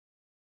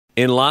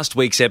In last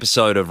week's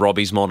episode of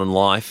Robbie's Modern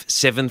Life,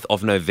 7th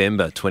of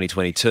November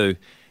 2022,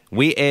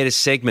 we aired a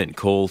segment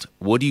called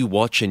Would You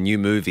Watch a New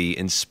Movie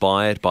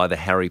Inspired by the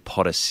Harry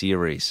Potter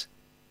series?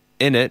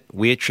 In it,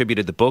 we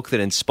attributed the book that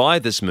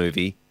inspired this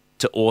movie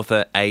to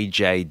author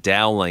A.J.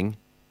 Dowling.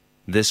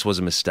 This was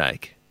a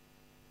mistake.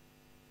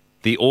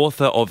 The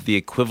author of The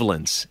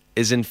Equivalents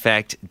is in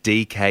fact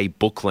D.K.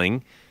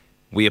 Bookling.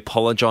 We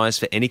apologise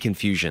for any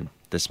confusion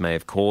this may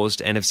have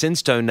caused and have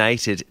since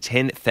donated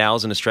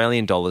 10,000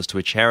 Australian dollars to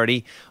a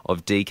charity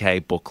of D.K.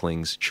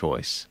 Bookling's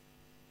choice.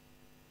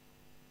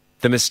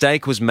 The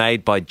mistake was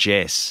made by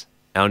Jess,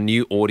 our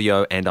new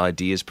audio and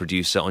ideas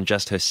producer, on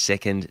just her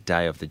second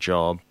day of the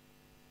job.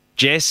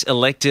 Jess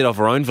elected of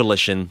her own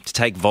volition to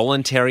take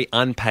voluntary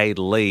unpaid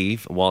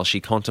leave while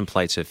she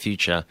contemplates her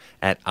future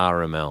at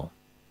RML.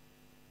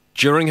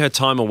 During her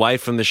time away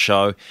from the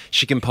show,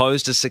 she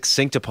composed a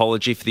succinct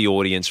apology for the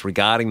audience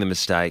regarding the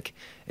mistake.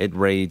 It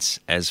reads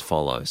as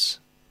follows.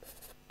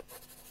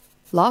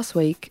 Last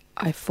week,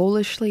 I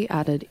foolishly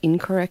added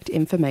incorrect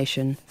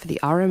information for the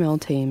RML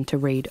team to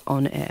read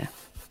on air.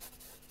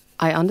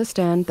 I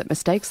understand that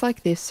mistakes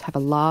like this have a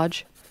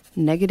large,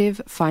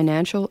 negative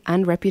financial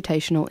and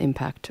reputational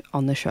impact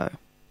on the show.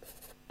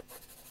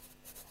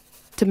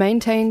 To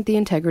maintain the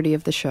integrity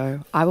of the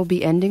show, I will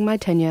be ending my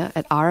tenure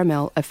at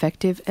RML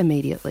effective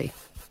immediately.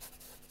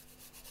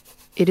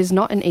 It is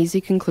not an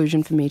easy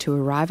conclusion for me to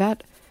arrive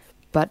at,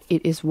 but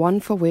it is one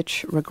for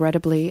which,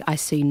 regrettably, I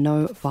see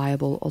no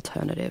viable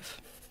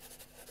alternative.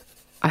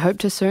 I hope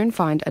to soon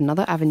find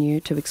another avenue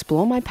to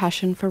explore my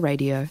passion for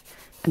radio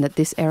and that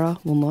this error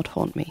will not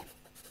haunt me.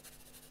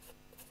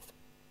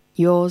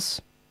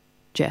 Yours,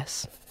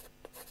 Jess.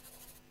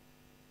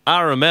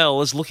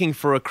 RML is looking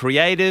for a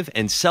creative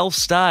and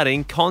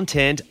self-starting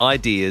content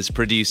ideas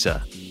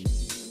producer.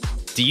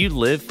 Do you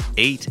live,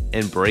 eat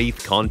and breathe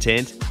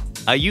content?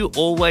 Are you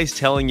always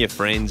telling your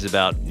friends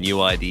about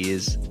new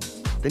ideas?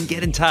 Then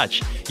get in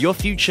touch. Your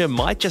future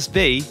might just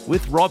be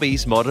with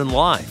Robbie's Modern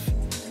Life.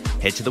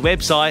 Head to the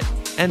website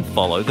and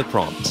follow the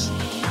prompts.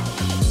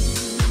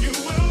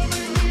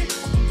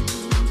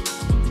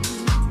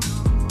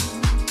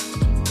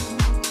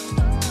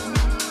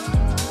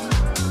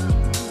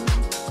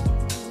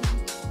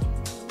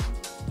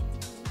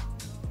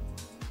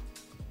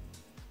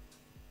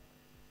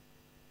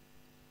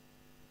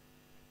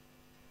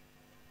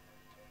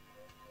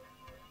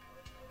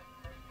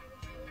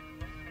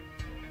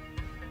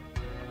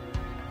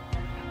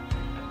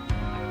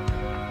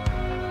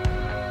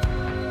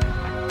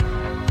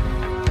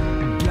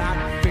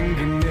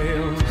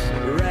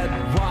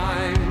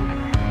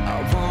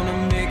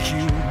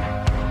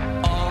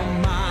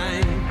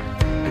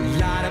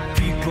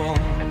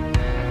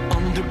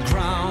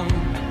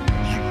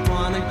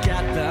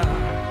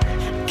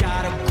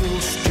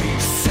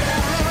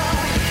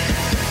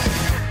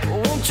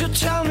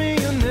 Tell me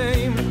your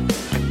name.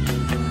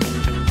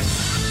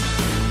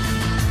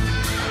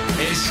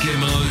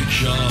 Eskimo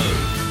Joe.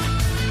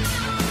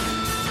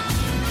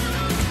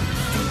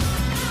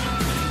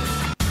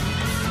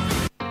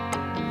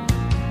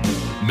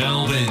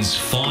 Melbourne's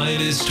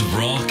finest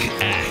rock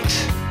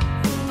act.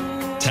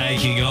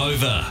 Taking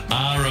over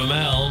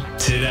RML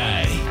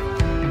today.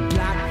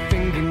 Black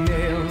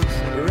fingernails,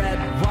 red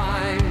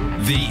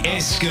wine. The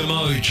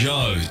Eskimo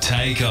Joe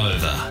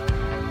Takeover.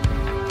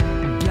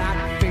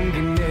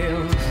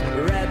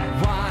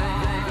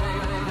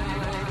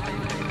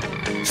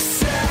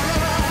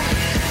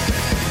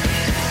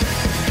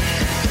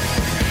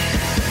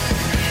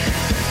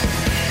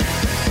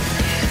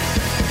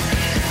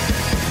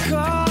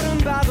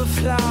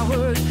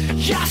 Flowers,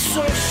 you're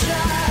so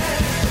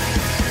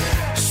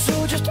shy,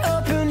 so just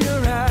open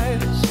your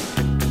eyes.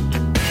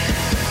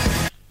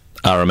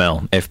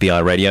 RML,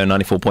 FBI Radio,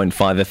 94.5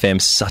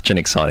 FM, such an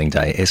exciting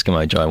day.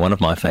 Eskimo Joe, one of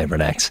my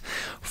favourite acts,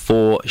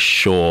 for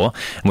sure.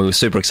 And we were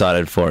super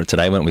excited for it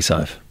today, weren't we,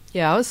 Soph?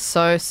 Yeah, I was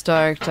so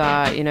stoked.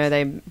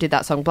 They did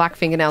that song, Black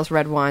Fingernails,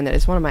 Red Wine. That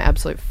is one of my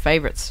absolute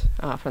favourites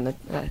from the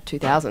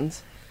 2000s.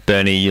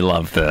 Bernie, you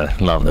love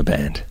the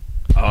band.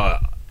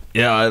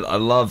 Yeah, I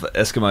love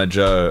Eskimo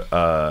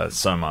Joe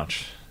so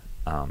much.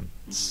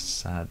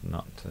 Sad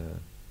not to...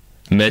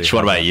 Mitch,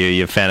 what about you?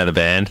 You're a fan of the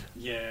band?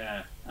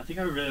 Yeah, I think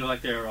I really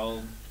like their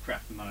old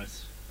crap the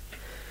most.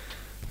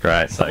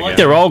 Great. I like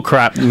their old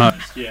crap the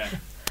most. Yeah.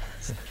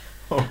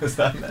 What was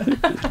that, man?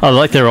 I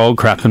like their old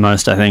crap the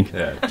most, I think.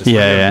 Yeah,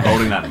 just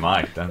holding that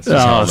mic. Don't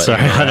sorry.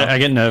 I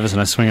get nervous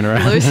and I swing it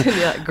around. Loosen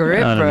your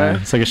grip, I don't bro. know.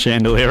 It's like a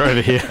chandelier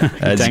over here.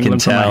 As you dangling can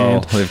from my tell,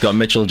 hand. we've got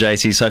Mitchell,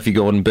 JC, Sophie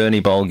Gordon,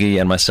 Bernie Bolgi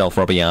and myself,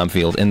 Robbie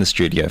Armfield, in the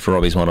studio for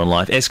Robbie's Modern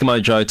Life.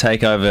 Eskimo Joe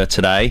Takeover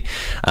today.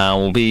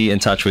 We'll be in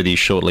touch with you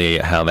shortly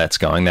how that's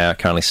going. They're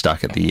currently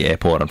stuck at the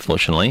airport,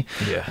 unfortunately.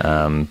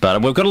 Yeah.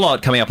 But we've got a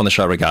lot coming up on the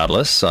show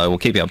regardless, so we'll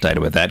keep you updated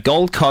with that.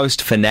 Gold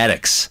Coast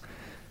Fanatics.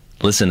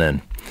 Listen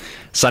in.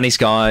 Sunny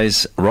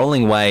skies,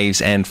 rolling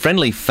waves and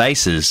friendly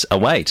faces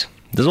await.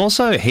 There's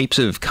also heaps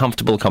of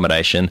comfortable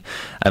accommodation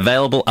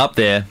available up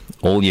there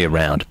all year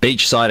round.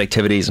 Beachside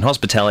activities and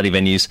hospitality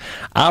venues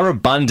are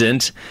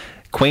abundant.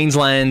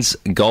 Queensland's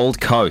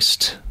Gold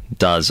Coast.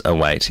 does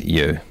await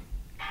you.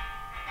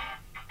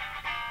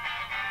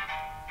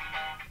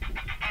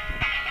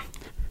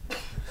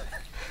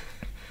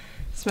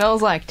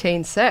 Smells like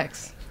teen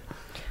sex.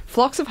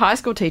 Flocks of high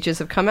school teachers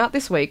have come out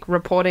this week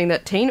reporting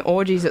that teen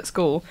orgies at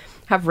school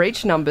have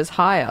reached numbers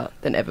higher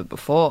than ever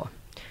before.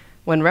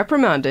 When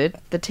reprimanded,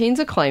 the teens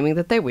are claiming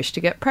that they wish to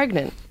get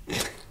pregnant.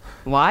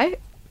 Why?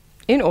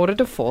 In order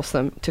to force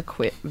them to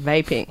quit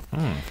vaping.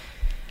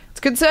 It's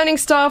concerning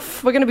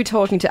stuff. We're going to be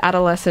talking to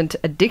adolescent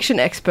addiction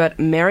expert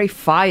Mary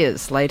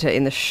Fires later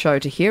in the show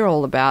to hear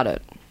all about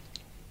it.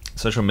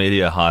 Social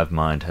media hive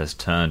mind has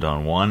turned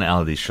on one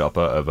Aldi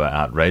shopper over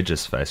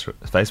outrageous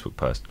Facebook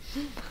post.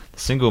 The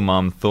single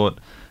mum thought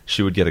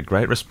she would get a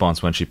great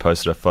response when she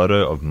posted a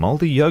photo of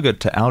mouldy yogurt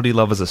to Aldi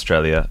Lovers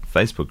Australia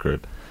Facebook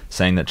group,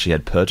 saying that she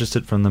had purchased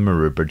it from the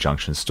Maroubra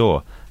Junction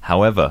store.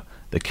 However,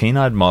 the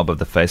keen-eyed mob of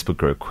the Facebook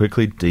group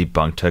quickly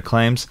debunked her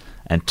claims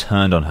and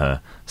turned on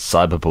her,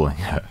 cyberbullying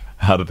her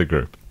out of the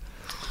group.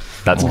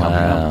 That's coming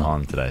up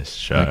on today's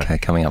show. Okay,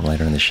 coming up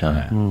later in the show.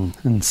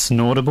 And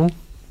Snortable.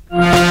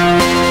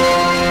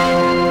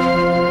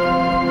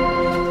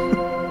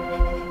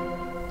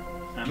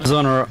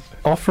 Amazon are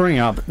offering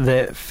up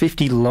their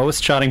 50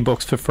 lowest charting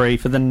books for free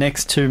for the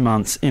next 2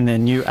 months in their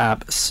new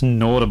app,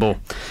 Snortable.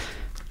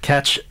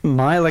 Catch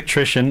My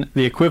Electrician,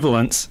 The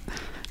Equivalents,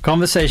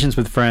 Conversations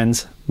with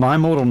Friends, My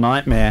Mortal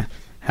Nightmare,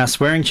 How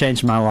Swearing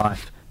Changed My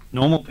Life,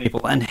 Normal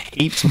People, and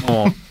heaps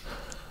more.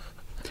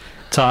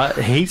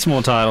 Heaps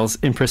more titles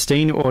in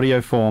pristine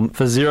audio form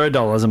for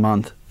 $0 a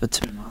month for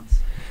 2 months.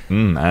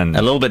 And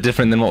A little bit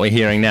different than what we're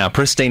hearing now.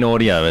 Pristine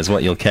audio is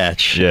what you'll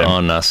catch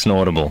on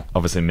Snortable.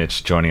 obviously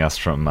Mitch joining us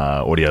from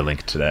Audio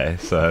Link today,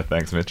 so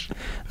thanks, Mitch.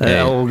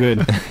 Yeah. All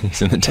good.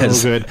 He's in the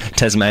All good.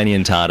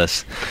 Tasmanian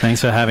TARDIS.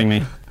 Thanks for having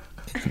me.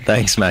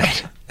 Thanks,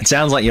 mate. It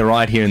sounds like you're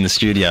right here in the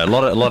studio. A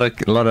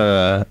lot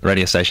of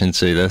radio stations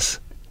do this.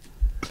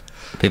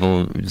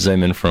 People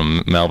zoom in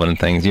from Melbourne and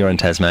things. You're in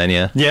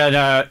Tasmania. Yeah,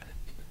 no.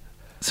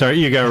 Sorry,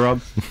 you go,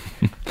 Rob.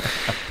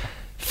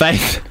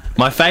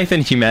 My faith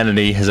in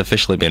humanity has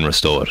officially been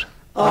restored.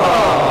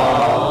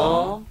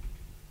 Aww.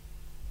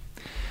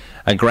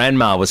 A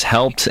grandma was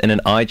helped in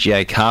an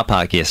IGA car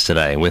park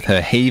yesterday with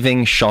her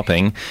heaving,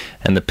 shopping,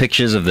 and the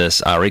pictures of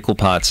this are equal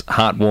parts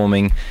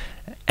heartwarming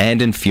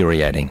and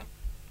infuriating.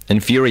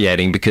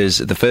 Infuriating because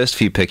the first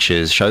few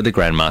pictures show the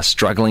grandma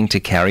struggling to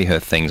carry her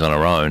things on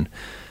her own,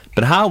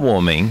 but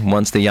heartwarming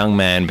once the young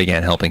man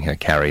began helping her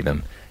carry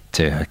them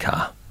to her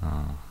car.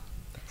 Oh,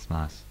 that's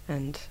nice.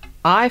 And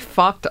I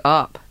fucked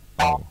up.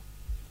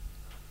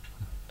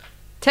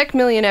 Tech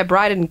millionaire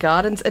Bryden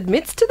Gardens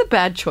admits to the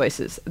bad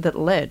choices that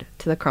led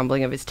to the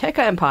crumbling of his tech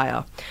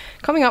empire.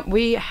 Coming up,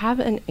 we have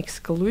an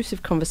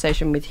exclusive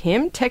conversation with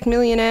him, tech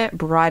millionaire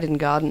Bryden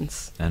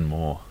Gardens. And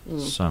more.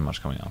 So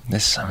much coming up.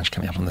 There's so much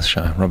coming up on this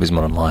show. Robbie's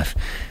Modern Life,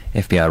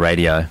 FBI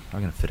Radio.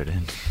 I'm going to fit it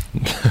in.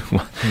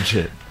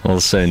 Shit.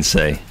 We'll soon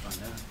see.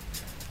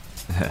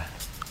 Yeah,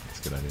 that's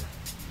a good idea.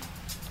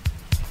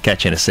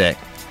 Catch you in a sec.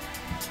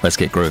 Let's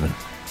get grooving.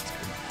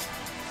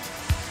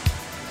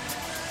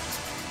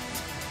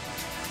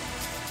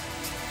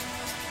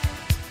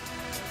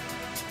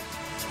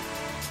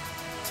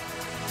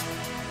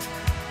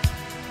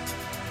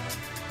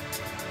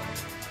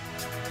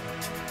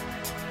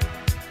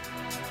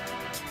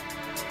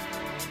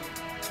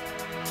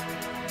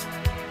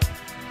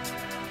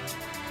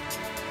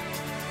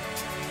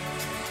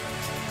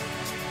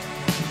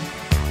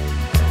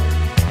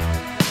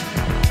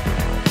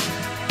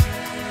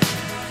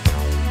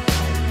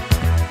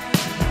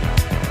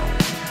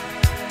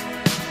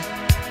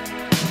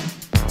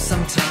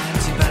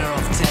 Sometimes you're better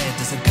off dead.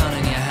 There's a gun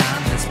in your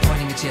hand that's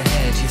pointing at your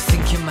head. You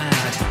think you're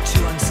mad,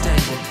 too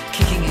unstable,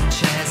 kicking in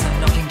chairs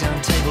and knocking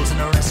down tables in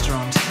a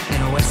restaurant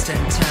in a West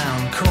End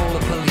town. Call the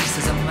police,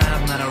 there's a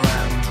madman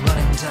around,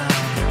 running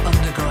down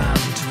underground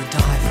to a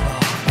dive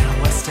bar in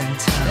a West End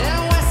town. In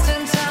a West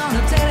End town,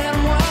 a dead end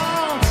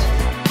world,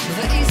 with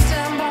the East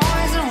End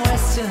boys and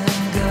West End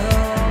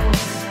girls.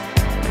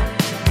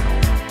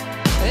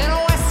 In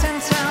a West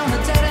End town, a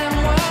dead end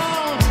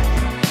world,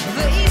 with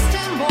the East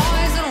End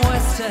boys and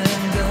West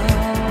End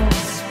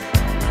girls.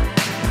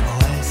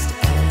 West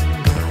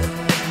End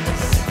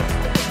girls.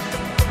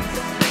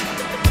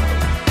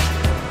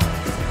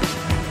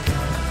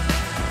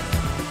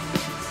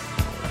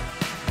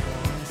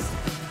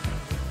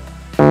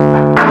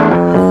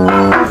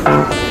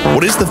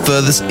 What is the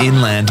furthest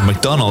inland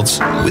McDonald's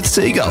with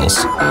seagulls?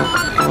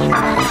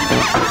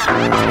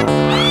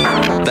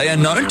 They are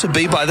known to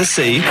be by the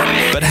sea,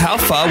 but how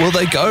far will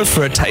they go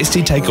for a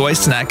tasty takeaway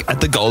snack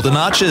at the Golden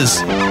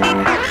Arches?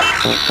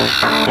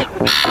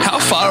 How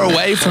far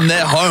away from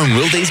their home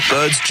will these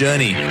birds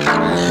journey?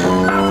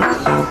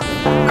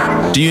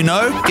 Do you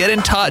know? Get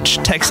in touch.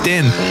 Text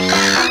in.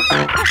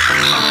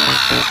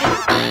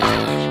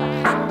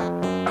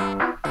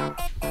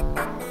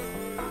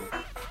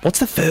 What's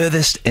the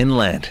furthest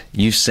inland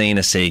you've seen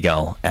a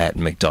seagull at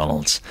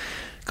McDonald's?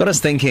 Got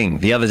us thinking.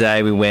 The other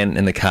day we went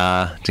in the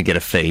car to get a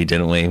feed,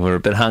 didn't we? We were a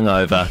bit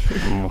hungover,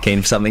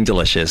 keen for something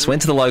delicious.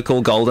 Went to the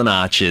local Golden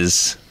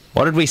Arches.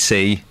 What did we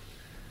see?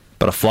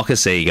 but a flock of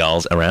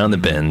seagulls around the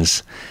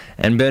bends.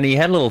 And Bernie, you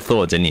had a little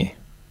thought, didn't you?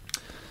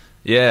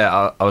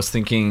 Yeah, I was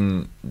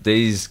thinking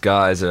these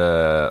guys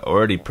are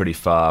already pretty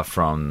far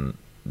from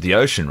the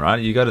ocean, right?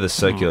 You go to the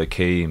Circular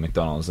Quay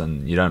McDonald's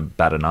and you don't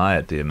bat an eye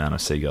at the amount of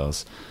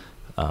seagulls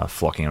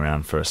flocking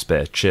around for a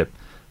spare chip.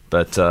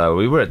 But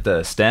we were at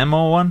the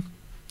Stanmore one,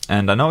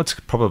 and I know it's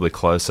probably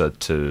closer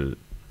to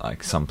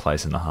like some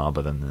place in the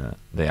harbour than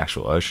the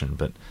actual ocean,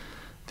 but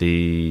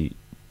the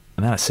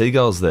amount of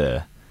seagulls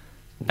there,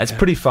 it's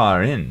pretty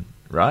far in,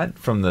 right,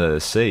 from the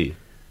sea.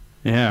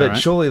 Yeah, but right.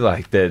 surely,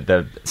 like,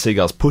 the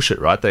seagulls push it,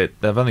 right?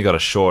 They've only got a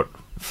short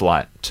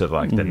flight to,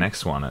 like, the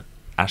next one at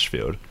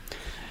Ashfield.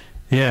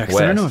 Yeah,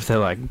 because I don't know West. if they're,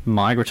 like,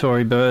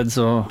 migratory birds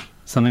or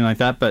something like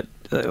that, but,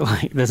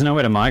 like, there's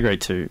nowhere to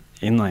migrate to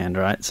inland,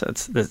 right? So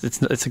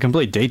it's a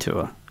complete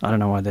detour. I don't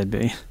know why they'd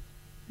be,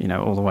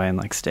 all the way in,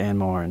 like,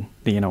 Stanmore and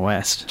the inner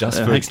west. Just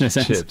It for makes no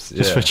sense. chips,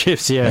 Just yeah. for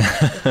chips,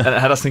 yeah. And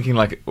I was thinking,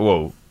 like,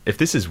 well, if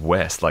this is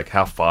west, like,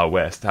 how far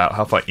west,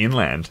 how far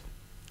inland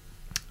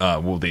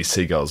will these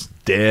seagulls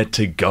dare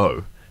to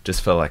go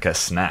just for, like, a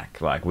snack?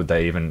 Like, would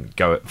they even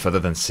go further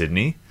than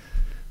Sydney?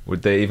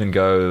 Would they even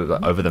go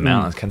like, over the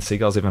mountains? Can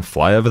seagulls even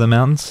fly over the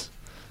mountains?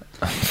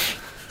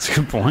 That's a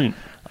good point.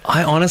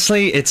 I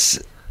honestly, it's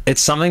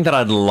something that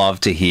I'd love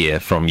to hear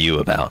from you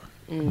about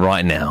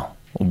right now.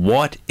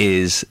 What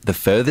is the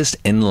furthest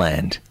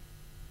inland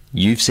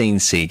you've seen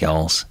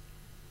seagulls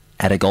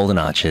at a Golden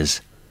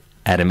Arches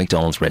at a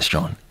McDonald's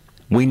restaurant?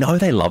 We know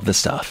they love the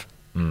stuff.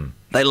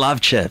 They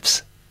love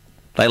chips.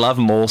 They love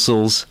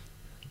morsels.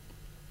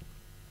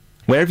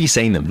 Where have you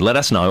seen them? Let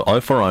us know.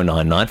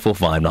 0409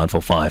 945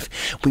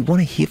 945. We want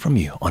to hear from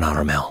you on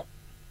RML.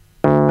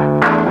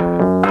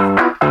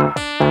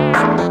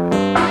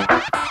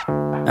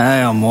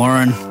 Hey, I'm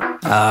Warren.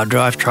 I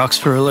drive trucks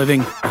for a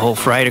living, haul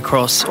freight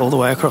all the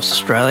way across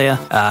Australia.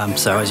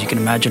 So as you can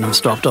imagine, I'm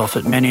stopped off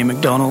at many a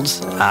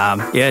McDonald's.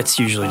 It's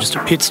usually just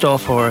a pit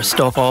stop or a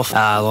stop off.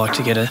 I like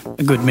to get a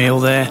good meal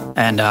there.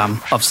 And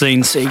I've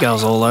seen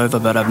seagulls all over,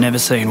 but I've never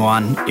seen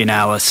one in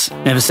Alice.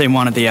 Never seen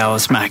one at the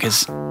Alice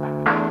Macca's.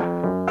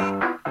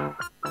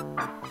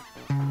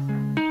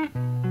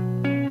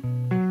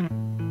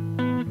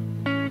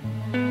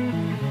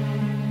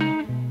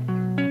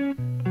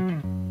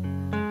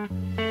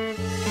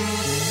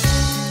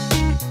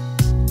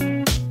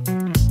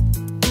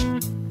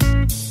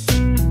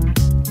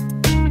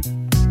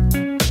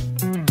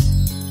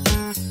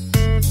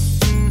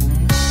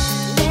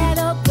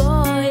 Little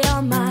boy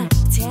on my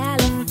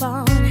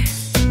telephone,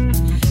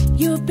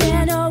 you've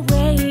been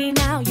away,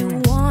 now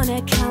you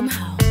wanna come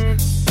home.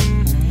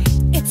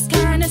 It's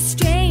kinda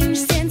strange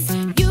since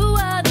you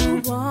were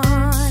the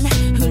one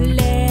who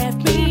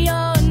left me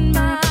on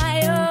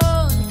my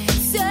own.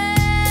 So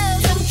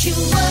don't you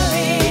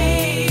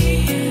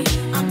worry,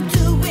 I'm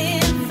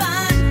doing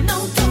fine. No,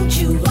 don't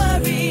you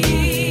worry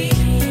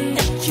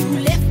that you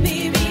left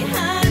me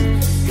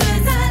behind.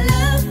 'Cause I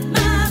love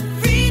my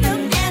freedom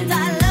and I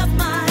love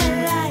my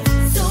life.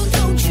 So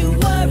don't you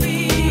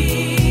worry,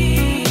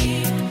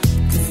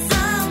 'cause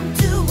I'm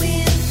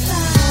doing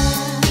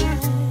fine.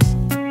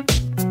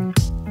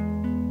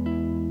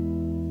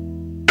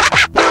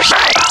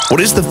 What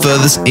is the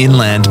furthest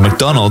inland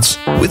McDonald's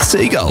with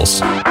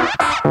seagulls?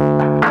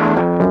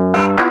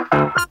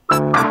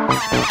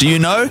 Do you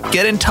know?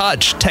 Get in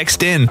touch.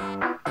 Text in.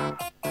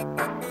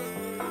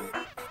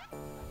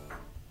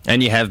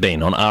 And you have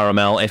been on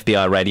RML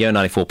FBI Radio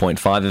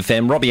 94.5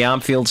 FM. Robbie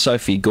Armfield,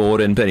 Sophie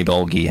Gordon, Bernie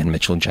Bolgi and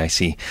Mitchell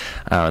Jacey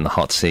are in the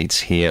hot seats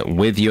here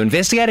with you,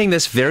 investigating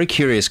this very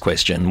curious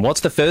question.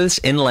 What's the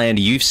furthest inland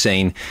you've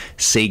seen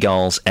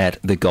seagulls at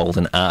the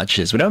Golden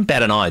Arches? We don't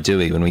bat an eye, do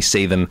we, when we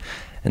see them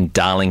in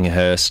Darling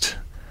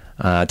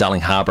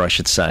Harbour, I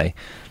should say.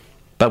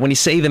 But when you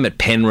see them at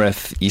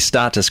Penrith, you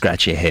start to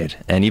scratch your head.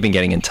 And you've been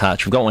getting in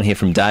touch. We've got one here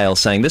from Dale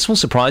saying, this will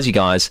surprise you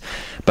guys,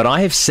 but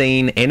I have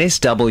seen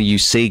NSW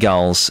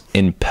seagulls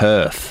in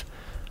Perth.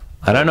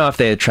 I don't know if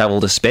they had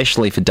travelled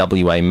especially for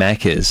WA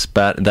Macca's,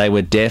 but they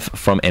were deaf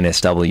from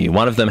NSW.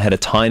 One of them had a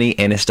tiny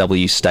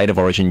NSW State of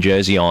Origin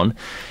jersey on,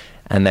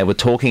 and they were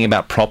talking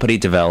about property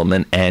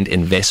development and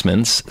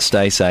investments.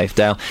 Stay safe,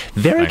 Dale.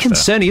 Very Thanks, Dale.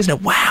 concerning, isn't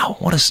it? Wow,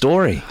 what a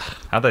story.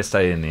 How they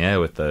stay in the air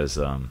with those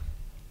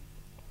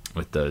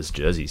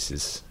jerseys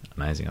is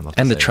amazing. I'd love to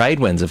And the see it. trade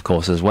winds, of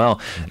course, as well.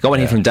 Got one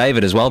here from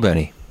David as well,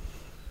 Bernie.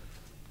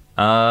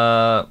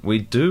 We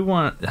do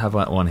have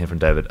one here from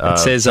David. It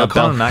says, Bell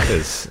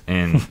Macca's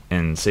in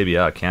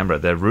CBR, Canberra.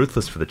 They're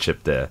ruthless for the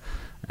chip there,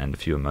 and a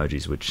few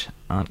emojis which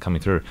aren't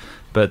coming through.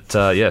 But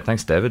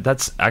thanks, David.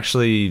 That's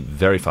actually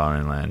very far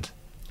inland.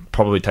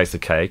 Probably takes the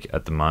cake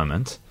at the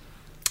moment.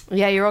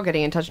 Yeah, you're all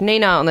getting in touch.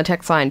 Nina on the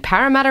text line,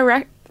 Parramatta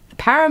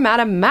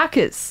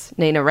Macca's,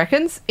 Nina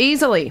reckons,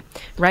 easily.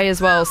 Ray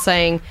as well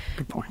saying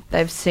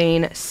they've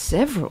seen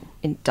several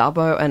in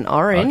Dubbo and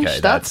Orange. Okay,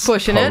 that's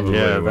pushing it. probably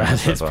Yeah, where that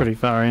so is far. pretty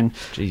far in.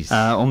 Jeez.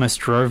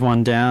 Almost drove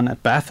one down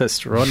at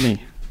Bathurst,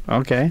 Rodney.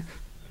 Okay.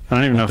 I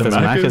don't even know if The there's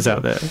Macca's? Macca's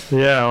out there.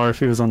 Yeah, or if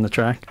he was on the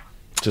track.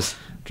 Just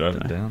Drove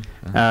it down.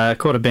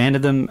 Caught a band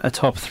of them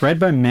atop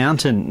Threadbow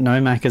Mountain. No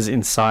Maccas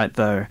in sight,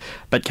 though.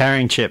 But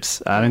carrying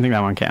chips. I don't think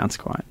that one counts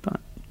quite. But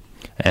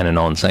And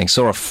on saying,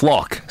 saw a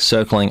flock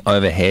circling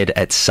overhead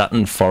at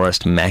Sutton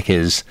Forest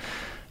Maccas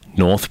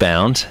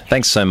northbound.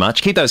 Thanks so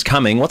much. Keep those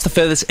coming. What's the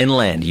furthest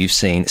inland you've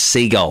seen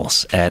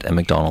seagulls at a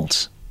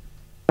McDonald's?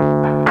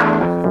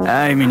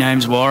 Hey, my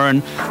name's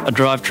Warren. I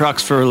drive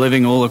trucks for a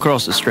living all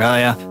across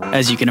Australia.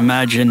 As you can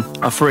imagine,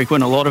 I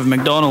frequent a lot of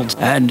McDonald's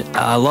and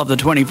I love the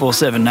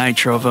 24/7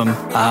 nature of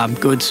them.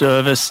 Good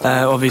service.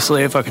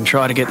 Obviously, if I can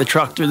try to get the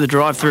truck through the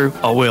drive-thru,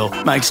 I will.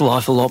 Makes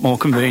life a lot more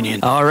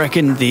convenient. I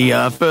reckon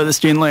the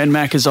furthest inland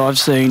Maccas I've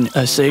seen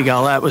a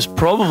seagull at was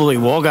probably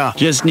Wagga,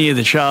 just near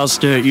the Charles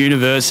Sturt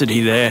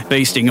University there,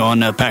 feasting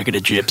on a packet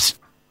of chips.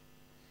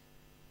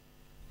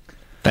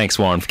 Thanks,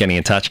 Warren, for getting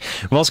in touch.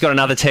 We've also got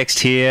another text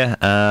here.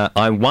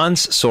 I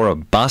once saw a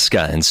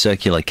busker in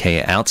Circular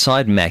Quay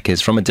outside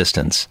Macca's from a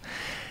distance,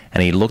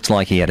 and he looked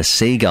like he had a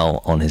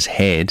seagull on his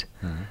head.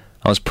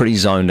 I was pretty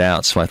zoned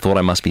out, so I thought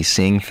I must be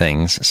seeing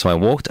things. So I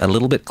walked a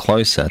little bit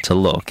closer to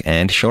look,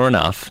 and sure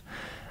enough,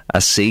 a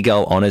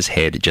seagull on his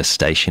head, just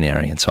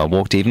stationary. And so I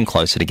walked even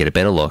closer to get a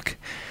better look.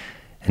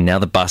 And now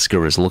the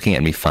busker is looking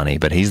at me funny,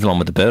 but he's the one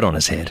with the bird on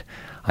his head.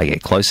 I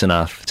get close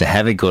enough to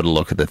have a good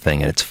look at the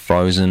thing, and it's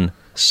frozen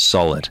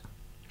solid,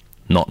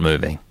 not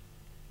moving.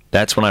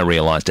 That's when I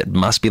realised it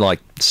must be like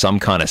some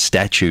kind of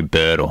statue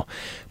bird or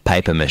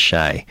paper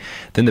mache.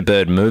 Then the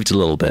bird moved a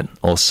little bit,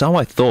 or so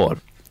I thought.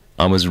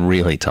 I was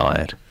really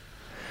tired.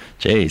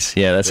 Jeez,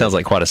 yeah, that sounds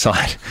like quite a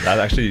sight. That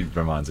actually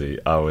reminds me.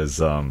 I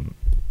was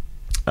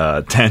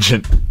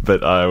tangent,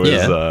 but I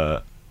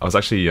was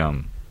actually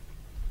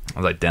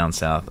like down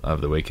south over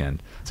the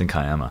weekend. It's in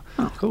Kiama.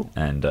 Oh, cool.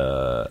 And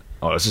I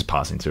was just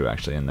passing through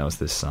actually, and there was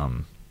this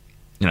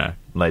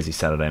lazy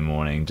Saturday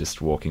morning,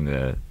 just walking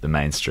the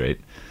main street,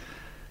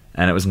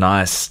 and it was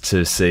nice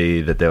to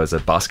see that there was a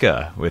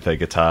busker with a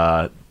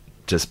guitar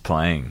just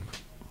playing,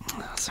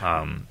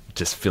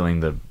 just filling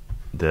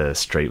the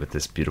street with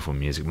this beautiful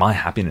music. My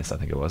Happiness, I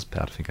think it was,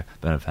 Powderfinger,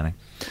 Bernard Fanning.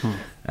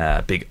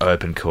 Big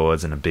open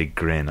chords and a big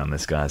grin on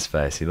this guy's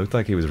face. He looked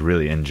like he was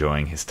really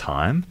enjoying his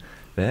time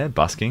there,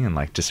 busking, and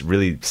like just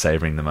really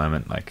savouring the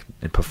moment, like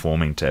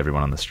performing to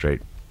everyone on the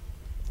street.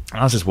 And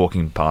I was just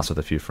walking past with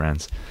a few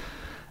friends.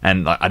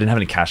 And like, I didn't have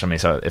any cash on me,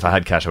 so if I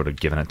had cash, I would have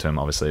given it to him,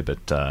 obviously.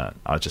 But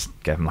I just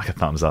gave him like a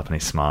thumbs up, and he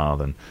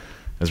smiled, and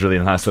it was really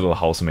a nice little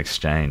wholesome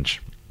exchange.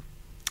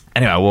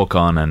 Anyway, I walk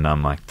on, and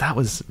I'm like, that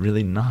was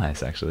really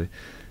nice, actually.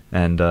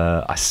 And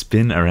I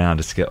spin around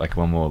just to get like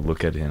one more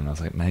look at him. I was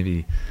like,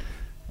 maybe,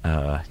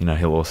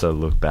 he'll also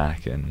look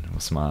back and will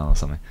smile or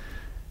something.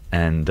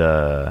 And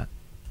I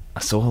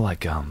saw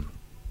like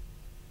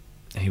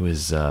he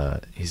was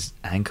his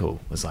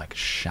ankle was like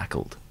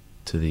shackled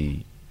to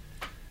the.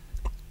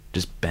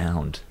 Just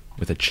bound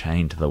with a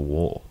chain to the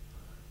wall.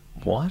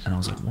 What? And I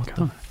was like, what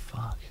the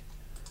fuck?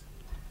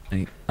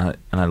 And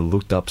I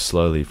looked up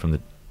slowly from the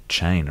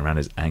chain around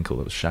his ankle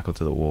that was shackled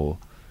to the wall,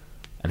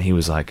 and he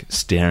was like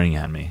staring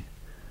at me,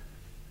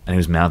 and he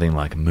was mouthing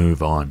like,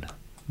 move on.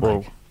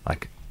 Whoa.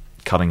 Like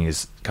cutting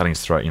his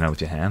throat, with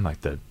your hand,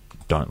 like the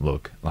don't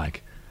look,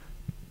 like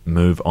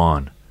move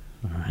on.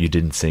 Right. You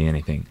didn't see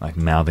anything, like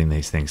mouthing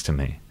these things to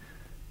me.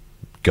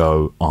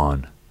 Go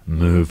on,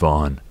 move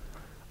on.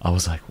 I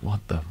was like, what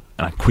the...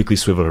 And I quickly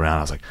swiveled around.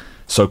 I was like,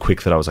 so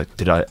quick that I was like,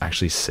 did I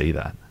actually see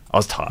that? I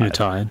was tired. You're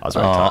tired? I was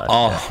very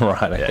tired.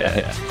 Right. Okay.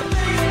 Yeah.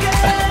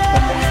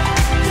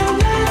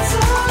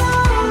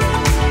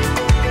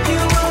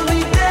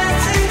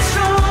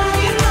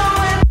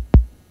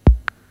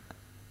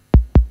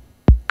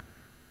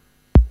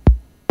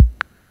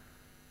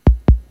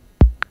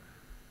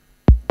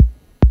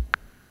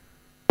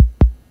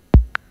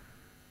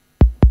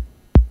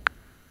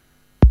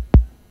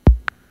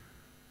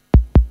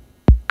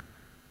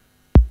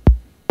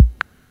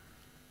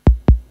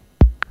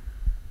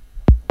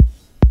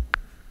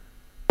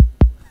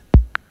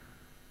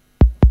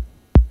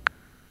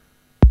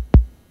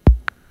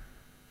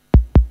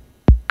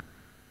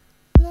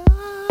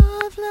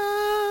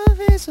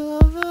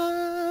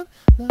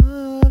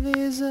 Love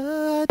is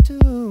a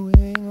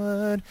two-winged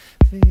word,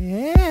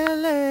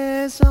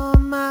 fearless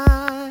on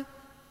my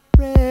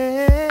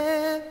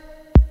breath.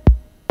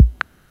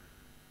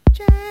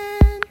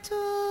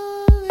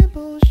 Gentle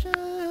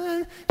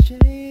impulsion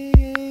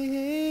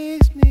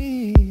shakes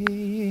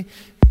me,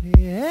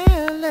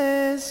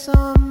 fearless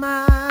on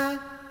my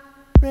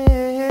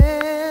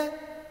breath.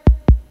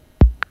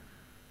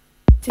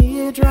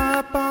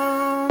 Teardrop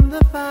on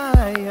the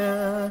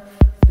fire,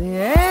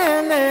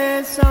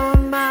 fearless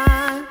on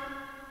my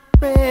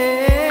breath.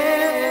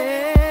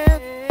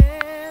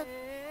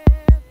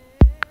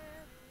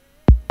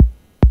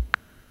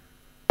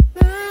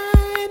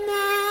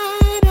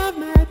 Night of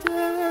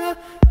matter,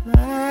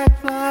 like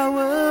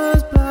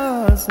flowers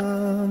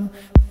blossom,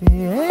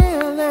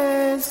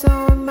 fearless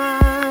on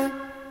my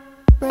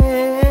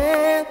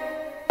breath.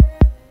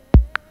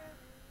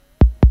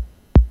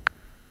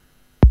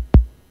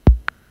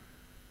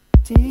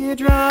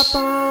 Teardrop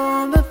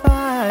on the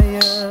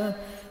fire,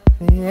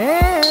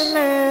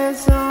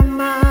 fearless on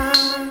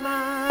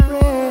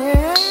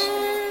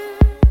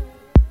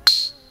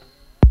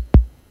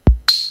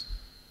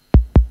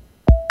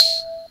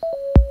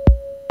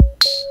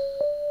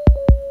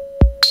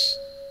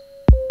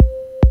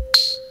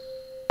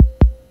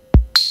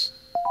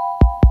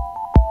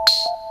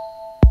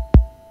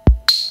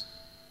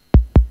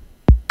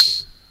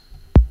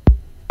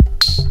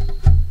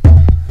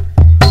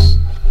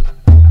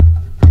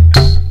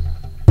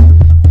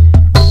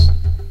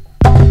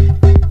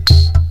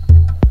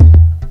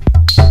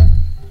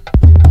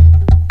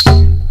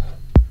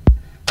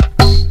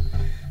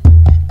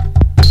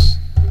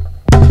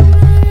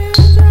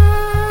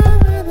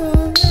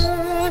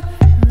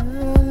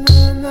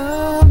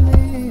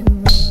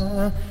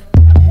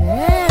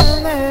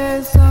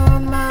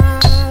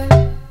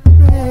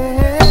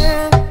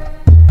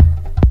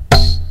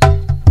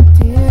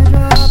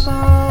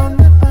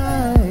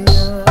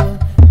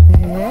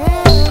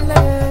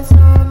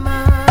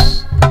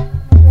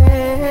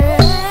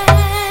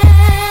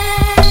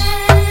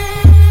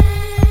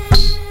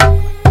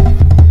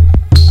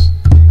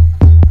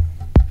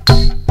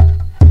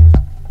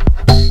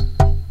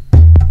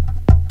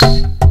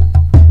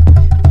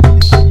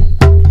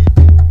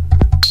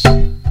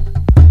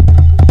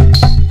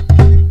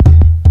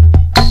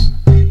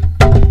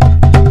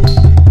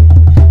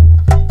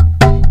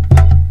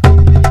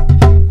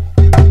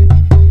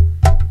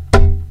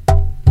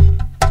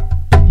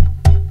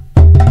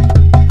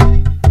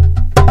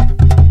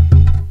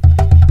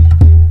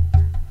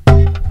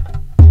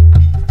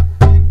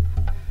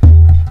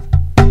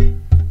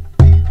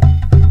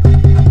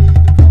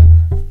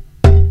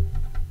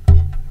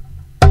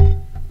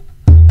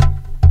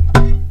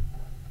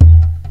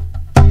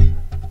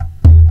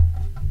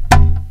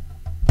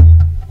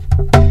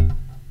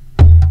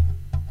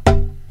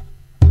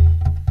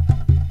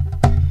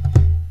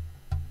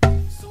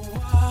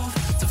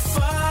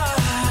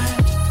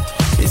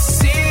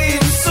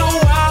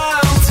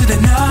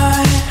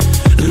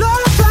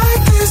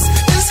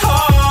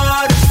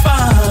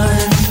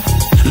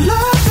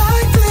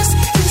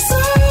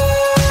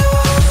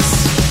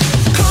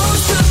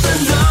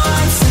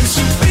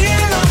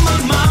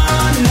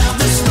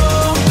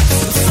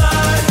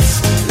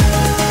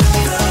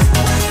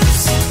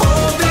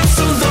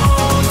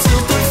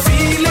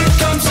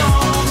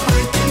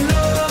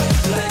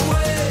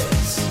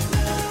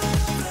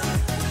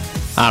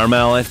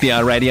RML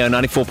FBI Radio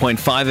 94.5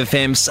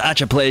 FM.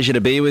 Such a pleasure to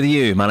be with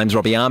you. My name's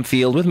Robbie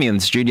Armfield. With me in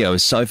the studio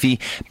is Sophie,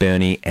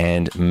 Bernie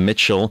and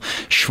Mitchell.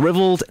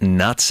 Shriveled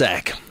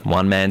nutsack.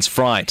 One man's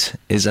fright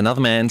is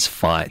another man's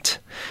fight.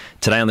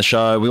 Today on the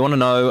show, we want to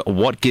know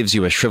what gives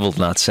you a shriveled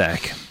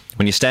nutsack.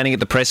 When you're standing at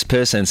the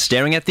precipice and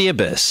staring at the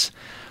abyss,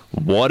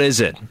 what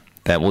is it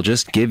that will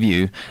just give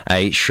you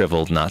a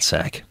shriveled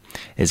nutsack?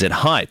 Is it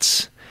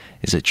heights?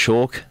 Is it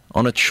chalk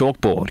on a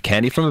chalkboard?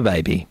 Candy from a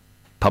baby?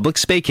 Public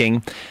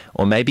speaking,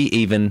 or maybe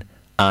even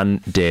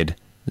undead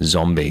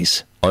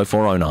zombies.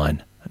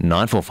 0409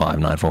 945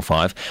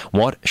 945.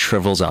 What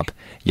shrivels up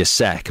your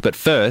sack? But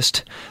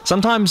first,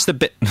 sometimes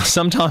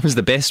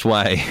the best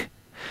way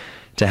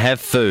to have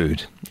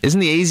food isn't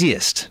the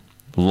easiest.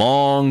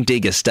 Long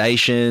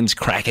degustations,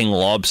 cracking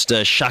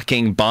lobster,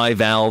 shucking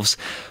bivalves,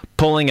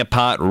 pulling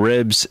apart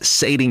ribs,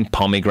 seeding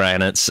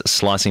pomegranates,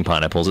 slicing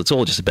pineapples. It's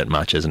all just a bit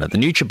much, isn't it? The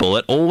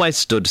NutriBullet always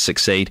stood to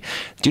succeed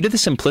due to the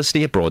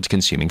simplicity it brought to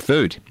consuming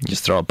food. You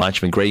just throw a bunch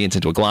of ingredients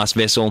into a glass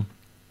vessel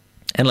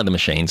and let the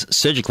machines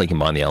surgically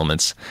combine the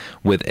elements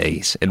with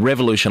ease. It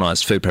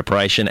revolutionised food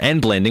preparation and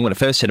blending when it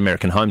first hit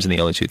American homes in the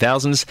early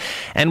 2000s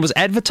and was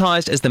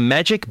advertised as the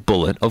magic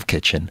bullet of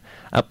kitchen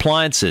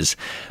appliances.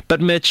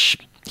 But Mitch,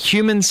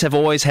 humans have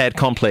always had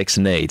complex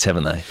needs,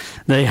 haven't they?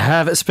 They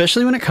have,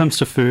 especially when it comes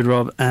to food,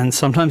 Rob, and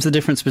sometimes the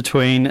difference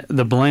between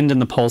the blend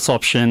and the pulse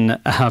option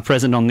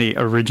present on the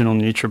original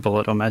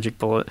NutriBullet or Magic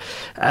Bullet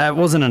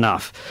wasn't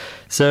enough.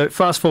 So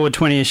fast forward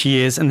 20-ish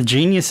years and the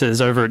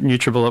geniuses over at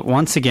NutriBullet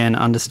once again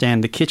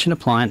understand the kitchen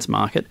appliance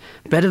market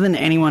better than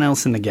anyone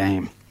else in the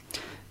game.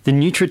 The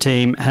Nutri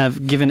team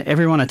have given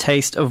everyone a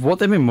taste of what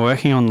they've been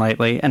working on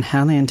lately and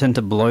how they intend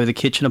to blow the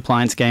kitchen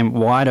appliance game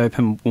wide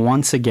open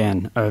once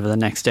again over the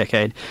next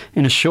decade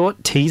in a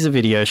short teaser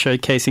video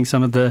showcasing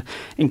some of the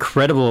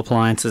incredible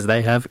appliances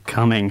they have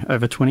coming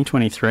over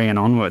 2023 and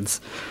onwards.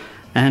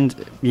 And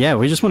yeah,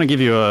 we just want to give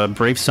you a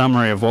brief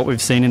summary of what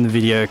we've seen in the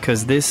video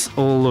because this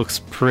all looks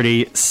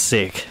pretty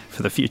sick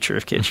for the future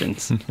of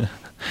kitchens.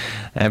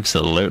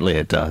 Absolutely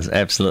it does.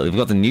 Absolutely. We've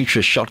got the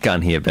Nutri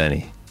shotgun here,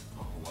 Bernie.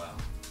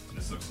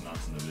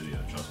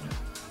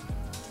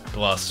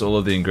 Blast all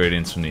of the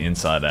ingredients from the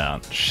inside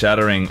out,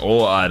 shattering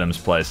all items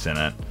placed in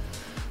it.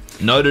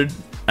 Noted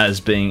as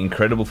being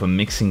incredible for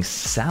mixing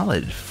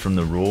salad from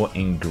the raw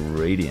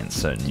ingredients.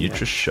 So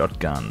Nutri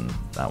Shotgun,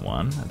 that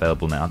one,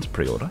 available now to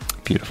pre-order.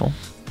 Beautiful.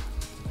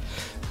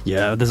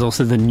 Yeah, there's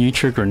also the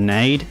Nutri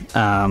Grenade.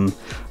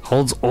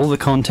 Holds all the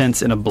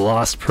contents in a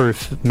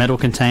blast-proof metal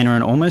container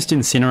and almost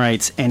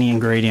incinerates any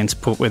ingredients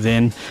put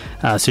within.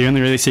 So you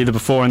only really see the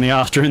before and the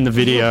after in the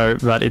video,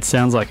 but it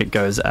sounds like it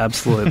goes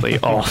absolutely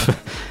off.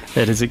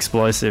 It is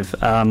explosive.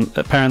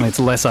 Apparently it's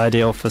less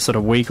ideal for sort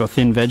of weak or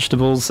thin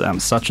vegetables,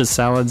 such as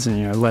salads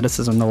and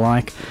lettuces and the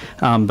like,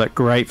 but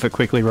great for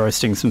quickly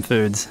roasting some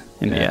foods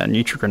in the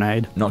Nutri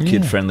Grenade. Not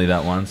kid-friendly,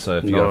 that one, so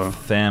if you've got a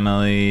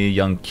family,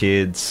 young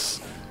kids,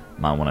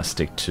 might want to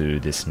stick to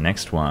this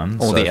next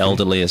one. Or the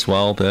elderly as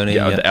well, Bernie.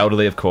 Yeah, the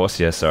elderly, of course.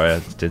 Yeah, sorry, I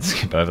did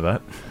skip over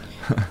that.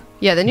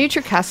 Yeah, the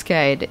Nutri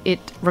Cascade, it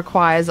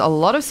requires a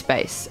lot of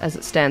space as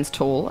it stands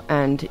tall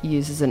and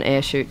uses an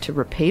air chute to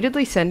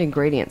repeatedly send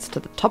ingredients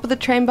to the top of the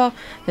chamber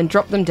and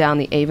drop them down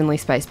the evenly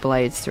spaced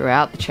blades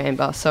throughout the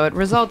chamber. So it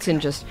results in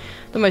just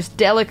the most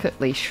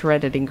delicately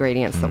shredded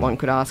ingredients that one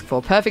could ask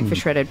for. Perfect for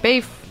shredded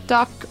beef,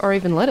 duck, or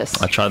even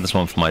lettuce. I tried this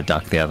one for my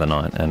duck the other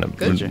night and it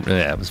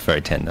was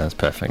very tender. It was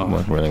perfect. It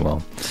worked really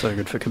well. So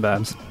good for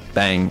kebabs.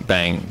 Bang,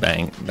 bang,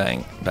 bang,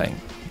 bang, bang.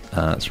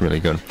 It's really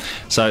good.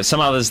 So some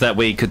others that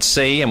we could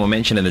see and were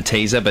mentioned in the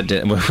teaser, but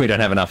we don't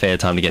have enough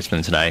airtime to get to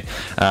them today.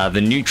 The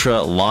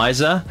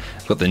Nutri-Liza,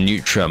 we've got the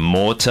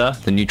Nutri-Mortar,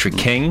 the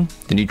Nutri-King,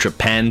 the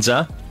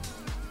Nutri-Panzer.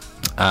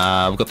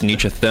 We've got the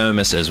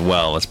Nutri-Thermos as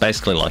well. It's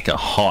basically like a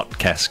hot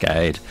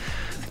Cascade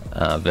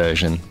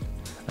version.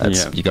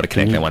 You've got to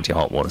connect that one to your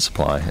hot water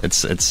supply.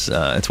 It's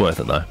worth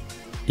it though.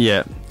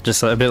 Yeah,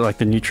 just a bit like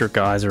the Nutri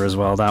Geyser as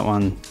well. That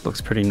one looks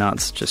pretty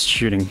nuts, just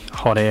shooting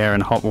hot air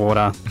and hot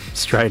water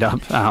straight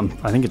up.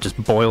 I think it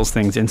just boils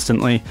things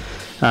instantly.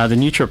 The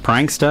Nutri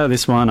Prankster,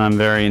 this one I'm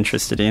very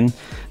interested in.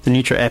 The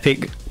Nutri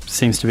Epic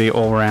seems to be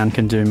all around,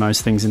 can do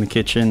most things in the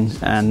kitchen.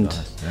 And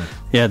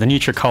the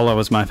Nutri Collar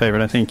was my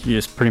favourite. I think you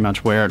just pretty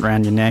much wear it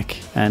around your neck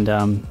and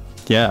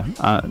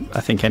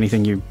I think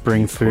anything you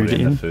bring food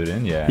in.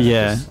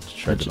 Just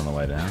shreds it on the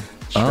way down.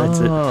 Shreds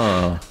it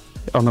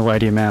on the way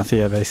to your mouth,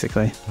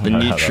 basically. The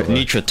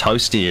Nutri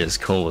Toasty is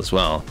cool as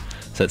well.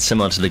 So it's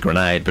similar to the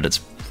Grenade, but it's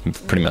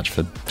pretty much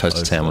for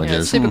toasted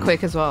sandwiches. Yeah, super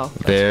quick as well.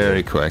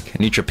 Very quick.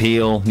 Nutri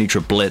Peel,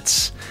 Nutri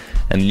Blitz,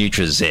 and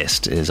Nutri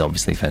Zest is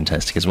obviously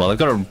fantastic as well. They've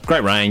got a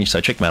great range,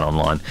 so check them out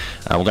online.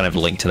 We're going to have a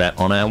link to that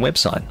on our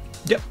website.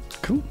 Yep.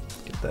 Cool.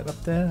 Get that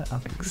up there.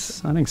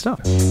 Exciting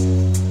stuff.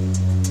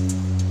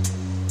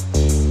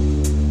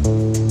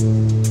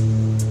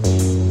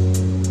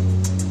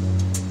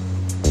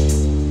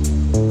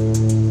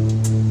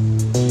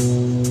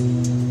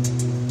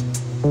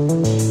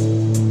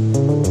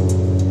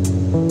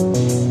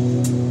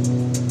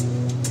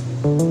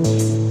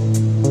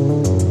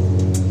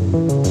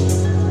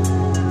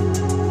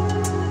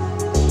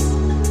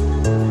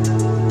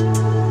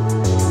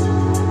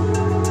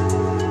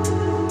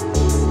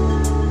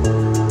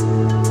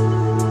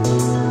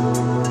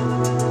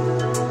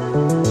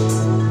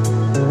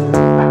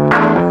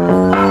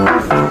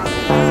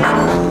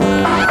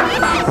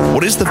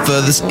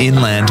 furthest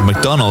inland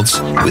McDonald's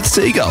with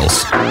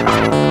seagulls.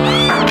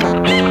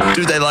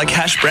 Do they like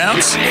hash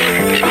browns?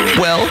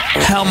 Well,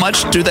 how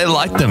much do they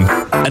like them?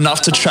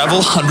 Enough to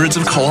travel hundreds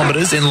of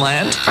kilometres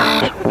inland?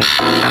 How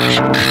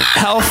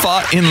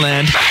far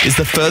inland is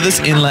the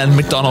furthest inland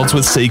McDonald's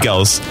with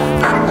seagulls?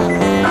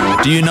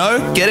 Do you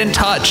know? Get in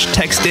touch.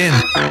 Text in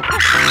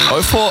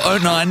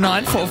 0409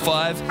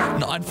 945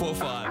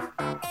 945.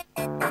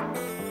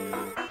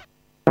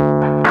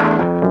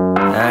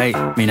 Hey,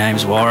 my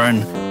name's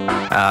Warren.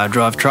 I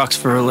drive trucks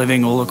for a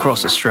living all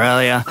across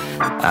Australia.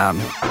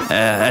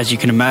 As you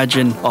can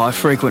imagine, I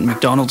frequent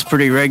McDonald's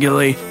pretty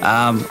regularly.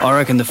 I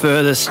reckon the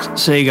furthest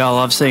seagull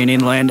I've seen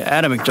inland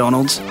at a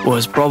McDonald's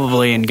was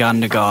probably in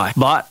Gundagai.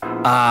 But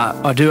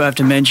I do have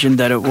to mention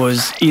that it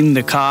was in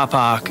the car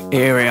park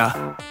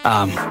area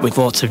with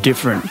lots of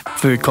different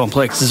food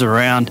complexes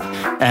around,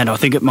 and I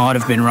think it might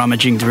have been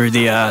rummaging through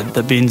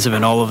the bins of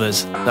an Oliver's.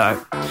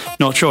 So,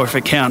 not sure if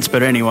it counts,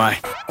 but anyway.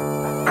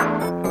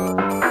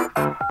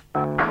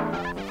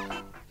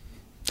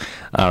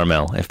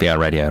 RML, FBI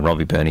Radio,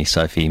 Robbie Burney,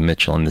 Sophie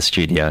Mitchell in the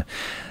studio.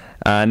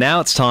 Now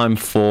it's time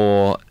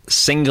for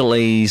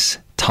Singalese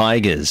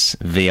Tigers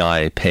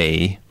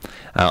VIP.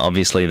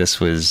 Obviously, this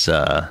was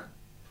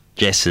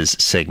Jess's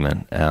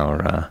segment,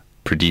 our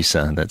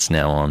producer that's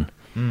now on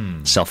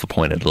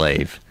self-appointed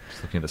leave.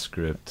 Just looking at the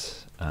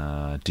script.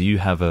 Do you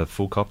have a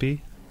full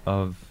copy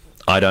of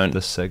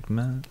the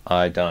segment?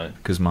 I don't.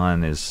 Because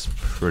mine is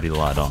pretty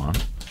light on.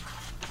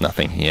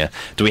 Nothing here.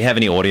 Do we have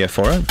any audio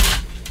for it?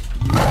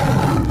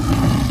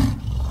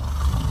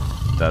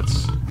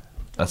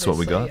 That's what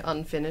we got.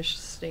 Unfinished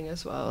sting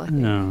as well, I think.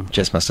 No.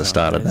 Jess must have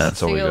started that.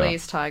 That's all we got.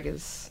 Singalese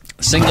Tigers.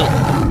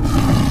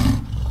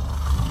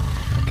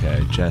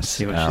 Okay, Jess.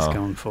 See what she's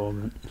going for.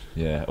 But...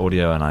 Yeah,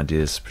 audio and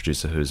ideas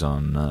producer who's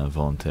on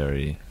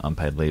voluntary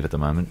unpaid leave at the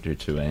moment due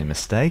to a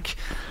mistake.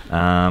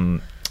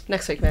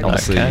 Next week, maybe.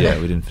 Obviously, Okay. yeah,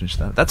 we didn't finish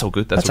that. That's all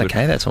good. That's all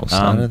okay. good. That's all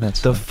started.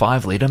 That's the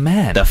 5-litre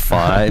man. The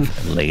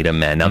 5-litre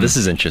man. Now, this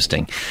is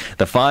interesting.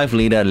 The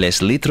 5-litre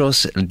Les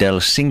Litros del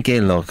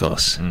Cinque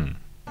Locos.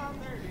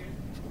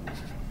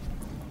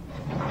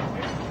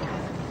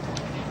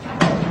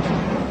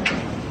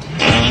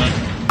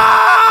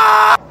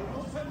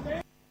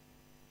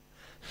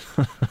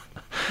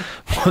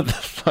 What the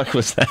fuck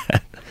was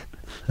that?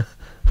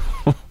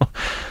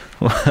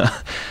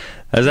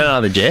 Is that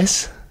another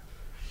Jess?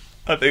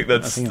 I think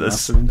that's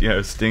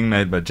sting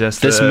made by Jess.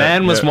 This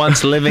man was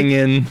once living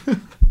in...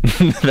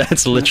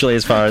 That's literally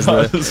as far as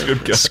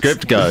the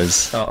script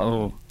goes.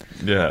 Oh.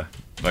 Yeah.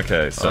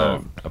 Okay,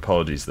 so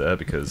apologies there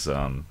because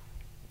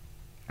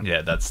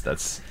that's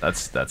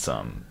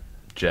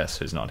Jess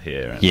who's not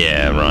here. And,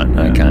 Yeah, right.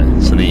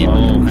 Okay. So the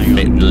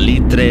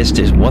litres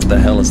is... What the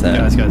hell is that?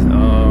 Guys.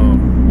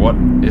 what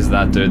is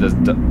that, dude?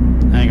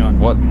 Hang on.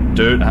 What,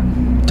 dude?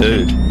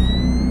 Dude.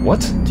 What?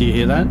 Do you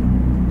hear that?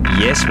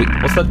 Yes,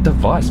 What's that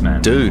device,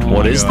 man? Dude,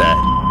 what is that?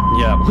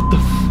 Yeah. What the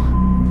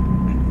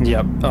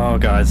Yep. Oh,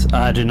 guys,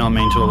 I do not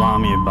mean to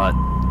alarm you, but...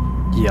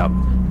 Yep.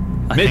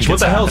 Mitch, what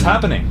the hell's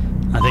happening?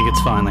 I think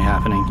it's finally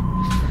happening.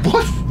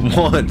 What?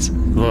 What?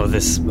 Well,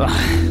 this...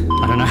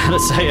 I don't know how to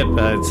say it,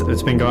 but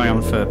it's been going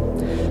on for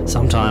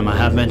some time. I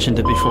have mentioned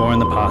it before in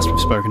the past. We've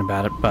spoken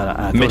about it, but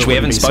I Mitch, thought we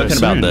it haven't wouldn't be so spoken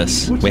about soon.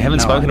 this. We haven't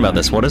spoken about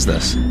this. What is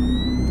this?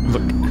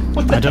 Look,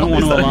 I don't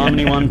want to alarm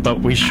anyone,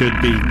 but we should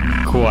be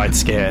quite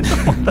scared.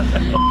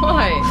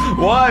 Why?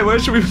 Why? Where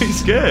should we be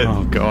scared?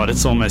 Oh, God,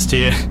 it's almost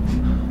here.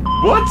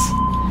 What?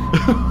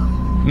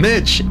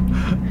 Mitch,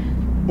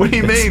 What do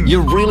you mean?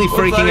 you're really What's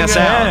that freaking in us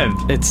your out.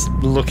 hand? It's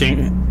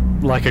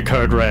looking like a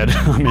code red.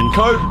 I'm in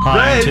Code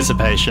high red?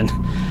 anticipation.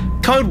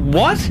 Code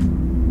what?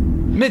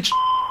 Mitch,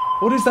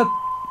 what is that?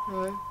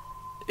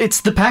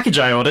 It's the package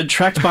I ordered,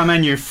 tracked by my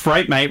new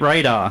Freightmate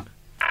radar.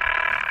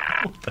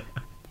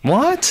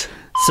 What?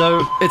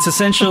 So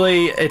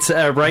it's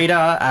a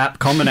radar app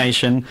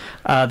combination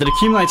that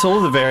accumulates all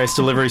of the various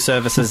delivery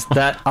services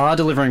that are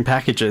delivering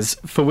packages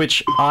for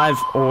which I've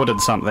ordered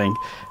something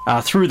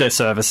through their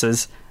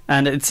services,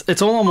 and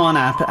it's all on one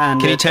app, and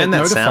Can you turn it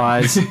that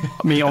notifies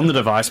me on the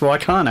device. Well, I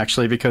can't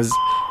actually because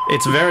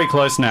it's very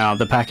close now,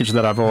 the package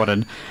that I've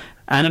ordered,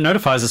 and it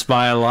notifies us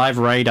via live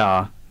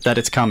radar that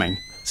it's coming.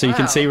 So you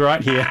can see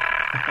right here.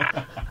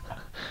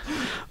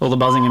 All the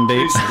buzzing and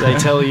beeps, they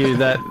tell you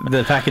that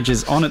the package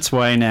is on its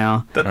way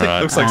now. That thing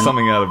looks like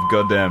something out of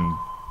goddamn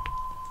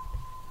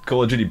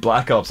Call of Duty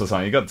Black Ops or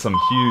something. You got some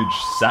huge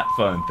sat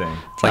phone thing.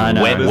 It's like I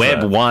know.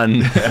 Web 1.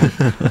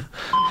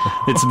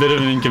 It's a bit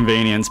of an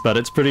inconvenience, but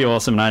it's pretty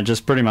awesome, and I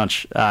just pretty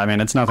much... I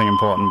mean, it's nothing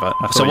important, but...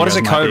 I thought So you what does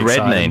guys a might code be red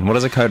excited. mean? What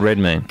does a code red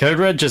mean? Code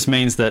red just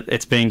means that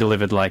it's being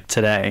delivered, like,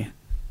 today.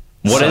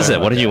 What is it?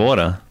 What did you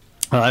order?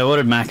 Well, I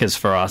ordered Macca's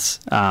for us.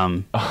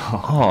 Oh.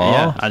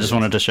 Yeah, I just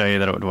wanted to show you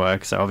that it would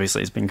work. So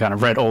obviously it's been kind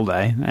of red all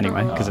day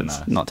anyway, because it's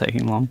nice. not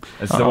taking long.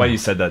 It's the way you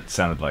said that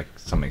sounded like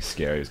something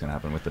scary was going to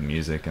happen with the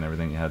music and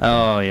everything you had.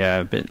 Oh, yeah,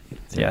 a bit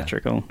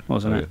theatrical,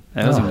 wasn't it?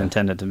 It wasn't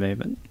intended to be,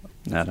 but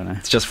I don't know.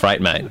 It's just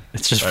Freightmate.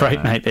 It's just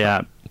Freightmate, the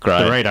app.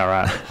 Great. The radar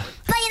app.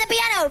 Playing the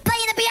piano,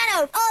 playing the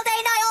piano, all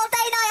day, night, all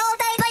day, night, all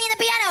day, playing the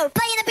piano, all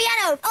day,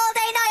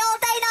 night, all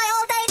day, night,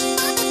 all day.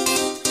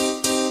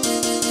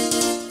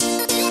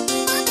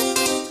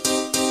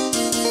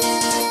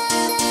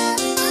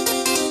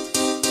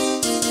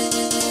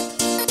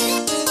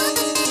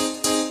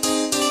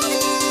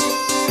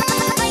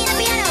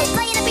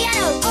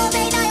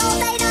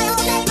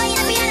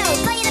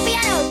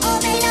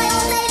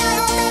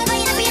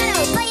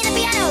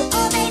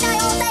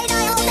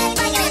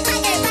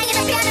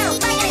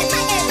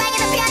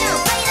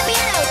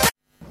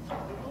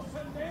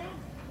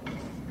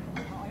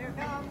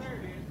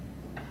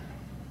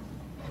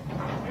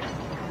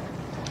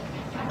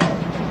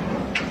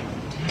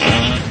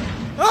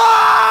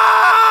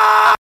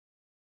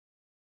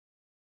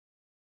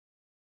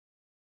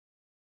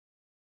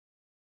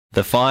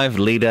 The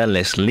 5-liter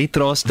Les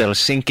Litros del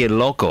Cinque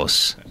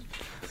Locos.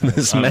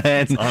 This man,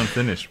 It's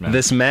unfinished, man.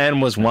 this man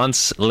was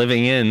once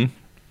living in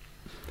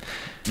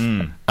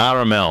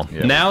RML.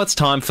 Yeah. Now it's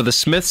time for the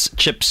Smith's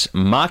Chips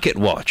Market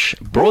Watch,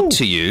 brought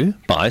to you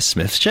by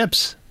Smith's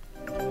Chips.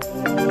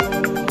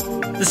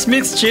 The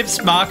Smith's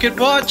Chips Market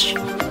Watch.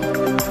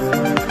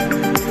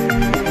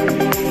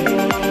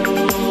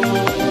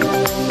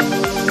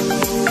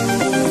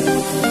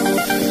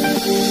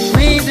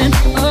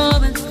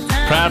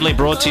 Proudly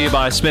brought to you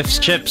by Smith's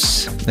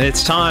Chips.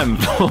 It's time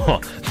for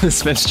the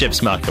Smith's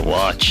Chips Market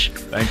Watch.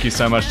 Thank you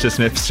so much to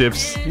Smith's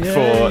Chips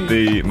for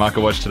the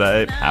Market Watch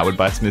today. Powered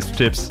by Smith's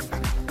Chips.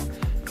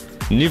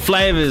 New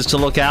flavours to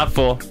look out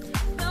for.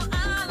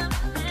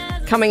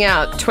 Coming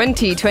out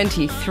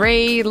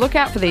 2023. Look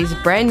out for these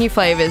brand new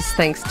flavours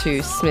thanks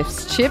to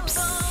Smith's Chips,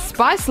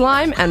 Spice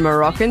Lime and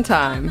Moroccan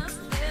Thyme.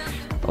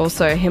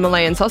 Also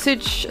Himalayan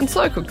sausage and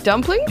slow-cooked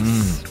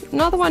dumplings.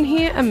 Another one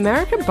here,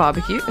 American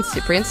barbecue and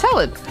Cyprian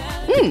salad.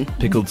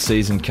 Pickled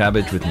seasoned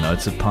cabbage with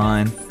notes of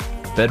pine.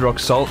 Bedrock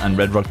salt and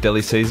Red Rock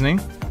deli seasoning.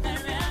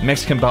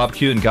 Mexican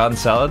barbecue and garden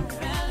salad.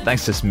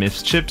 Thanks to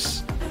Smith's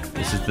Chips.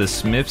 This is the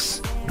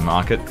Smith's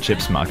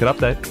Chips Market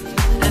Update.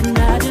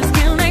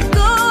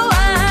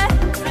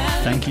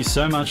 Thank you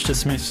so much to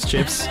Smith's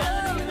Chips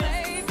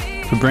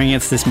for bringing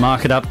us this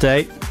market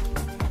update.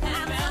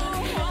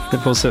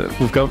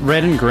 We've got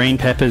red and green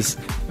peppers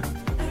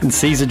and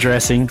Caesar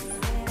dressing,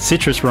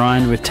 citrus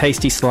rind with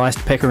tasty sliced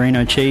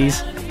pecorino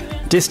cheese,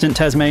 distant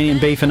Tasmanian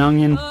beef and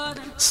onion,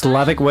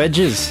 Slavic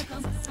wedges,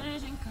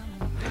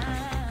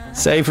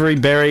 savoury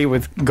berry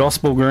with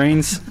gospel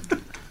greens,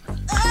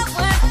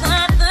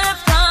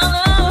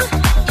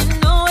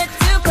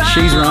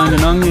 cheese rind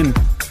and onion.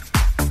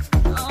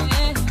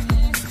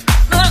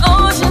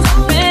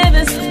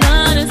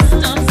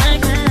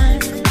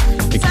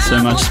 Thank you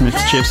so much,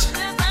 Smith's Chips,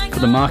 for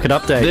the market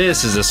update.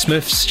 This is a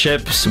Smith's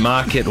Chips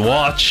Market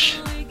Watch.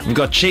 We've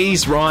got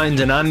cheese, rind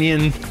and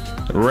onion,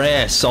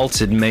 rare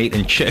salted meat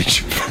and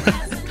church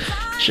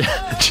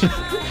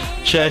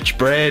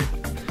bread,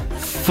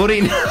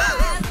 footy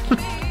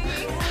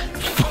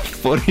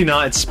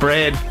night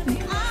spread.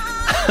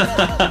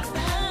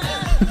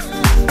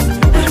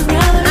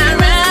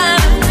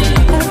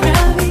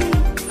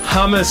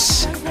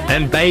 Hummus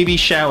and baby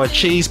shower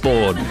cheese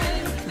board.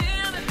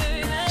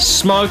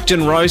 Smoked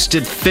and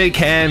roasted fig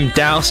ham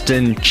doused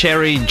in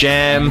cherry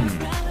jam.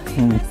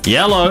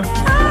 Yellow.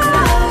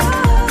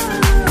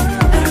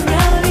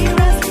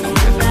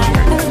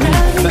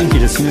 Thank you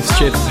to Smith's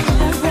Chips.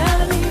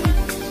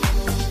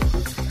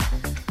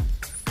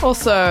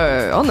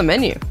 Also, on the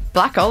menu,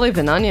 black olive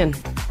and onion,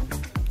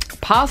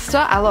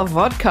 pasta a la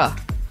vodka,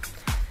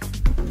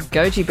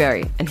 goji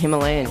berry and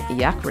Himalayan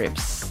yak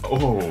ribs.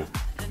 Oh.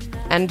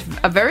 And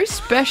a very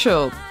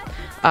special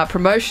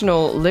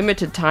promotional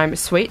limited time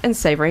sweet and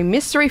savoury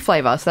mystery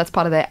flavour. So that's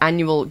part of their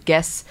annual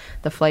Guess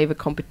the Flavour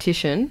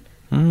competition.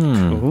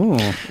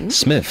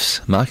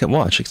 Smith's Market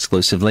Watch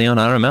exclusively on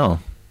RML.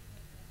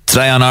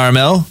 Today on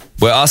RML,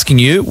 we're asking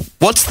you,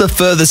 what's the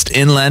furthest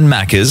inland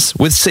Macca's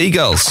with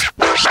seagulls?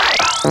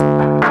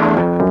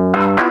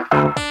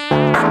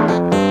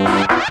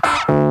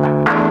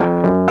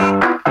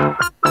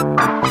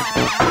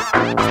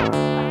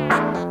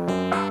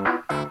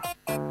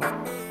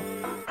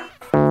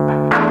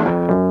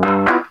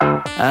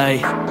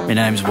 Hey, my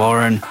name's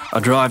Warren. I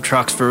drive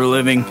trucks for a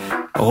living.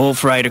 I haul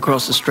freight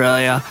across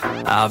Australia.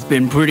 I've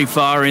been pretty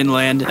far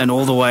inland and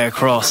all the way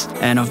across,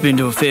 and I've been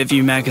to a fair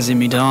few Maccas in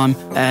my time,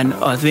 and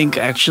I think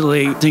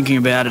actually, thinking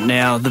about it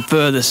now, the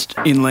furthest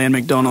inland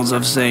McDonald's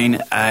I've seen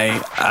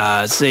a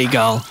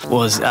seagull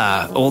was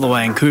all the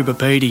way in Cooper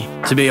Pedy.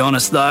 To be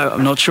honest though,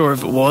 I'm not sure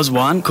if it was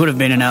one. Could have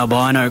been an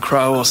albino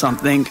crow or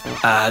something.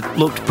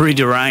 Looked pretty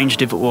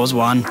deranged if it was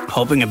one,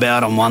 hopping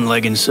about on one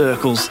leg in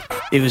circles.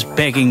 It was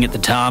pecking at the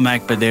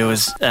tarmac, but there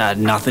was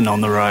nothing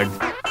on the road.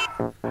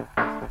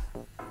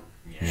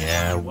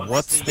 Yeah,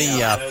 what's the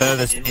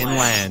furthest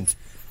inland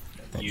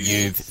that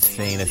you've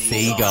seen a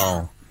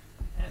seagull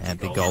at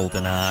the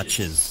Golden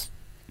Arches?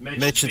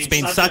 Mitch, it's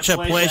been such a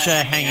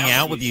pleasure hanging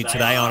out with you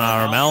today on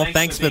RML.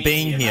 Thanks for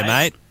being here,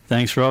 mate.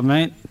 Thanks, Rob,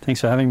 mate.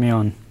 Thanks for having me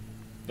on.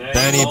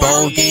 Bernie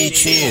Bolgi,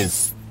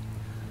 cheers.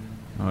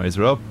 Oh, here's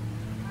Rob.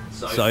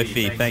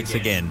 Sophie, thanks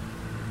again.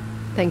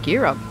 Thank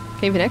you, Rob.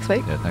 Keep you next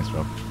week. Yeah, thanks,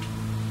 Rob.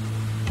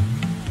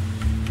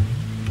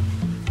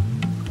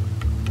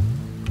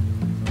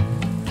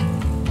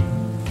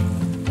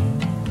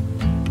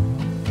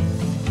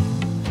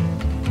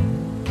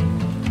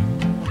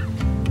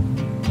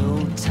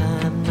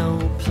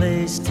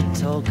 To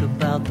talk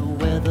about the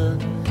weather.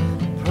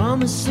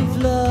 Promise of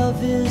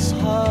love is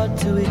hard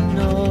to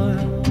ignore.